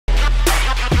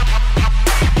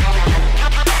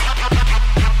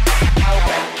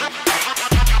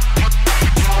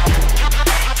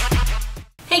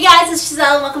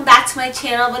to my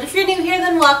channel, but if you're new here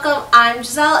then welcome. I'm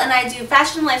Gizelle and I do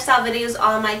fashion and lifestyle videos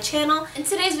on my channel. In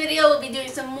today's video we'll be doing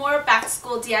some more back to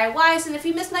school DIYs, and if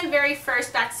you missed my very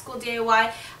first back to school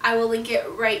DIY, I will link it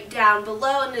right down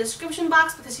below in the description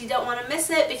box because you don't want to miss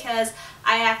it, because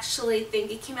I actually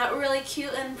think it came out really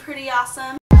cute and pretty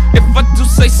awesome. If I do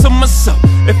say so myself,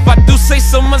 if I do say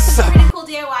so myself. It's a pretty cool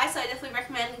DIY, so I definitely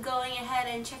recommend going ahead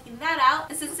and checking that out.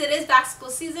 And since it is back to school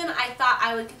season, I thought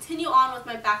I would continue on with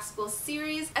my back to school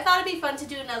series. I thought it'd be fun to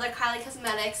do another Kylie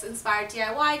Cosmetics inspired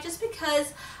DIY just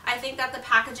because I think that the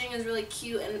packaging is really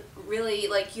cute and really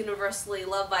universally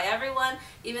loved by everyone.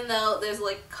 Even though there's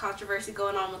controversy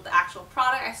going on with the actual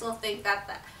product, I still think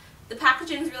that the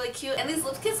packaging is really cute, and these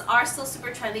lip kits are still super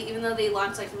trendy even though they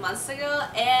launched months ago.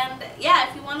 And yeah,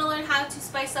 if you want to learn how to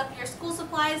spice up your school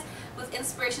supplies with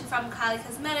inspiration from Kylie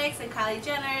Cosmetics and Kylie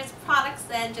Jenner's products,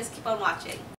 then just keep on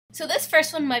watching. So this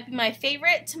first one might be my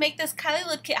favorite. To make this Kylie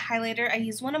lip kit highlighter, I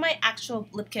used one of my actual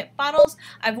lip kit bottles.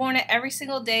 I've worn it every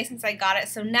single day since I got it,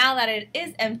 so now that it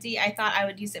is empty, I thought I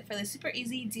would use it for the super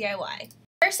easy DIY.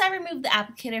 First, I removed the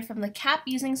applicator from the cap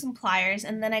using some pliers,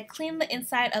 and then I cleaned the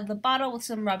inside of the bottle with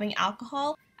some rubbing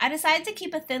alcohol. I decided to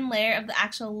keep a thin layer of the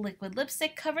actual liquid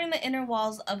lipstick covering the inner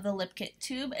walls of the lip kit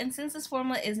tube, and since this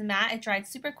formula is matte, it dried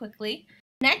super quickly.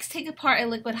 Next, take apart a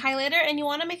liquid highlighter, and you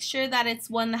want to make sure that it's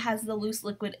one that has the loose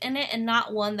liquid in it and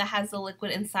not one that has the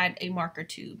liquid inside a marker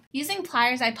tube. Using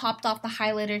pliers, I popped off the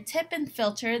highlighter tip and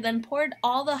filter, then poured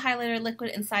all the highlighter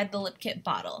liquid inside the lip kit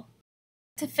bottle.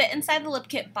 To fit inside the lip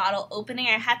kit bottle opening,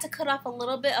 I had to cut off a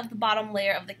little bit of the bottom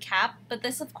layer of the cap, but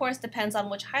this of course depends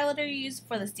on which highlighter you use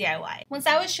for this DIY. Once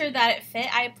I was sure that it fit,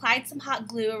 I applied some hot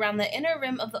glue around the inner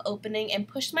rim of the opening and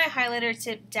pushed my highlighter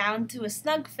tip down to a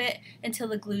snug fit until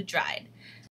the glue dried.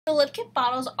 The lip kit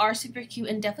bottles are super cute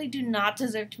and definitely do not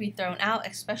deserve to be thrown out,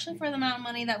 especially for the amount of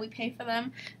money that we pay for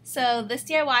them. So this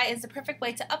DIY is the perfect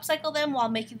way to upcycle them while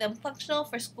making them functional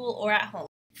for school or at home.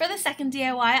 For the second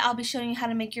DIY, I'll be showing you how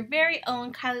to make your very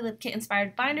own Kylie lip kit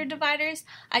inspired binder dividers.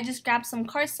 I just grabbed some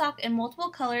cardstock in multiple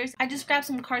colors.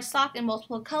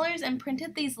 And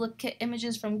printed these lip kit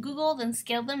images from Google, then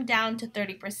scaled them down to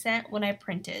 30% when I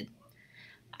printed.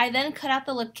 I then cut out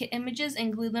the lip kit images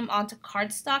and glued them onto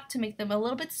cardstock to make them a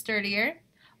little bit sturdier.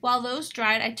 While those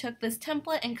dried, I took this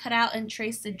template and cut out and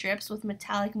traced the drips with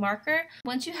metallic marker.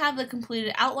 Once you have the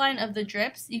completed outline of the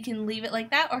drips, you can leave it like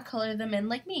that or color them in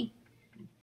like me.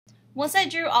 Once I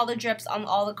drew all the drips on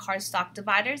all the cardstock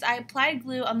dividers, I applied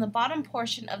glue on the bottom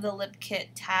portion of the lip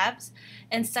kit tabs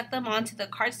and stuck them onto the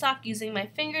cardstock using my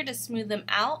finger to smooth them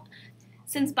out.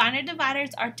 Since binder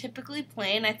dividers are typically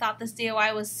plain, I thought this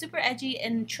DIY was super edgy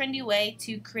and trendy way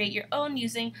to create your own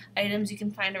using items you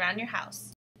can find around your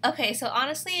house. Okay, so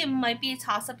honestly, it might be a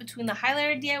toss-up between the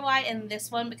highlighter DIY and this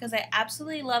one because I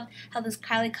absolutely loved how this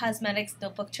Kylie Cosmetics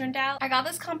notebook turned out. I got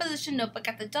this composition notebook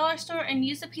at the dollar store and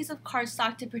used a piece of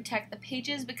cardstock to protect the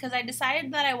pages because I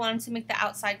decided that I wanted to make the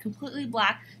outside completely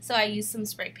black, so I used some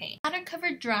spray paint. After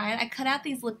cover dried, I cut out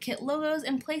these lip kit logos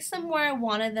and placed them where I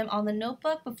wanted them on the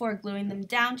notebook before gluing them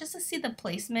down just to see the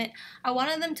placement. I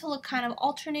wanted them to look kind of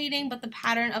alternating, but the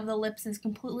pattern of the lips is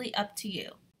completely up to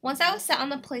you. Once I was set on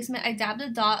the placement, I dabbed a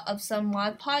dot of some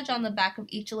Mod Podge on the back of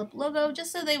each lip logo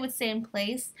just so they would stay in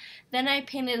place. Then I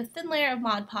painted a thin layer of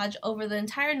Mod Podge over the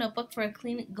entire notebook for a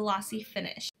clean, glossy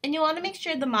finish. And you want to make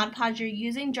sure the Mod Podge you're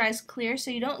using dries clear so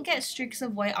you don't get streaks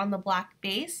of white on the black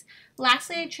base.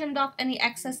 Lastly, I trimmed off any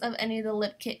excess of any of the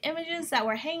lip kit images that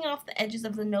were hanging off the edges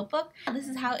of the notebook. This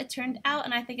is how it turned out,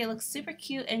 and I think it looks super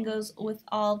cute and goes with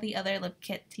all the other lip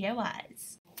kit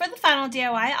DIYs. For the final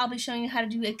DIY, I'll be showing you how to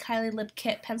do a Kylie lip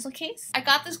kit pencil case. I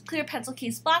got this clear pencil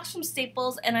case box from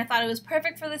Staples, and I thought it was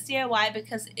perfect for this DIY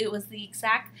because it was the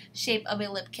exact shape of a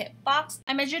lip kit box.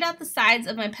 I measured out the sides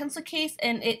of my pencil case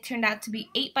and it turned out to be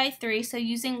 8 by 3, so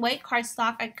using white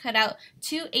cardstock, I cut out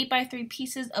 2 8 by 3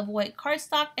 pieces of white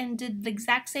cardstock and did the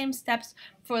exact same steps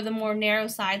for the more narrow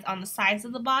sides on the sides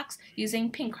of the box using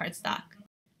pink cardstock.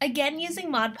 Again,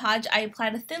 using Mod Podge, I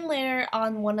applied a thin layer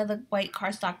on one of the white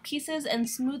cardstock pieces and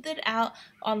smoothed it out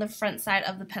on the front side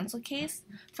of the pencil case.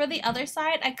 For the other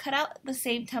side, I cut out the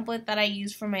same template that I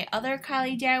used for my other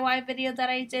Kylie DIY video that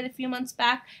I did a few months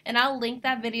back, and I'll link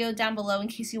that video down below in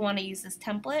case you want to use this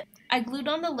template. I glued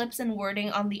on the lips and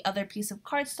wording on the other piece of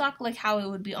cardstock like how it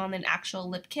would be on an actual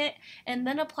lip kit, and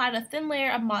then applied a thin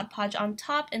layer of Mod Podge on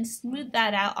top and smoothed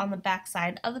that out on the back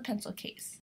side of the pencil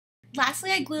case.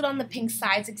 Lastly, I glued on the pink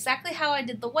sides exactly how I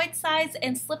did the white sides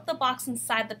and slipped the box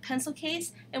inside the pencil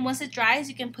case, and once it dries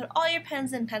you can put all your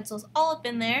pens and pencils all up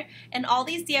in there. And all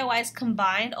these DIYs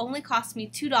combined only cost me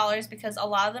 $2 because a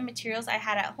lot of the materials I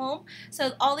had at home.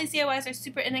 So all these DIYs are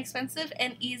super inexpensive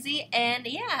and easy, and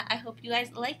yeah, I hope you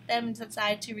guys like them and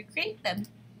decide to recreate them.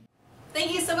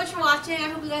 Thank you so much for watching. I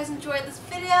hope you guys enjoyed this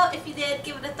video. If you did,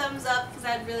 give it a thumbs up because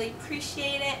I'd really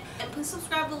appreciate it. And please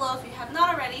subscribe below if you have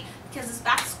not already, because this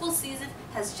back to school season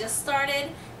has just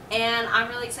started and I'm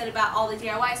really excited about all the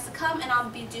DIYs to come, and I'll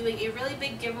be doing a really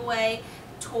big giveaway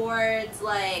towards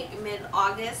like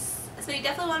mid-August. So you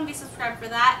definitely want to be subscribed for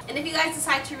that. And if you guys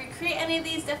decide to recreate any of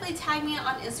these, definitely tag me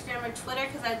on Instagram or Twitter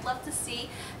because I'd love to see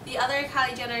the other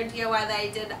Kylie Jenner DIY that I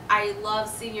did. I love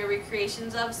seeing your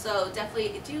recreations of, so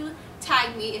definitely do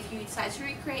tag me if you decide to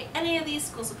recreate any of these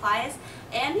school supplies.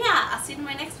 And yeah, I'll see you in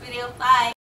my next video.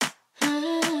 Bye!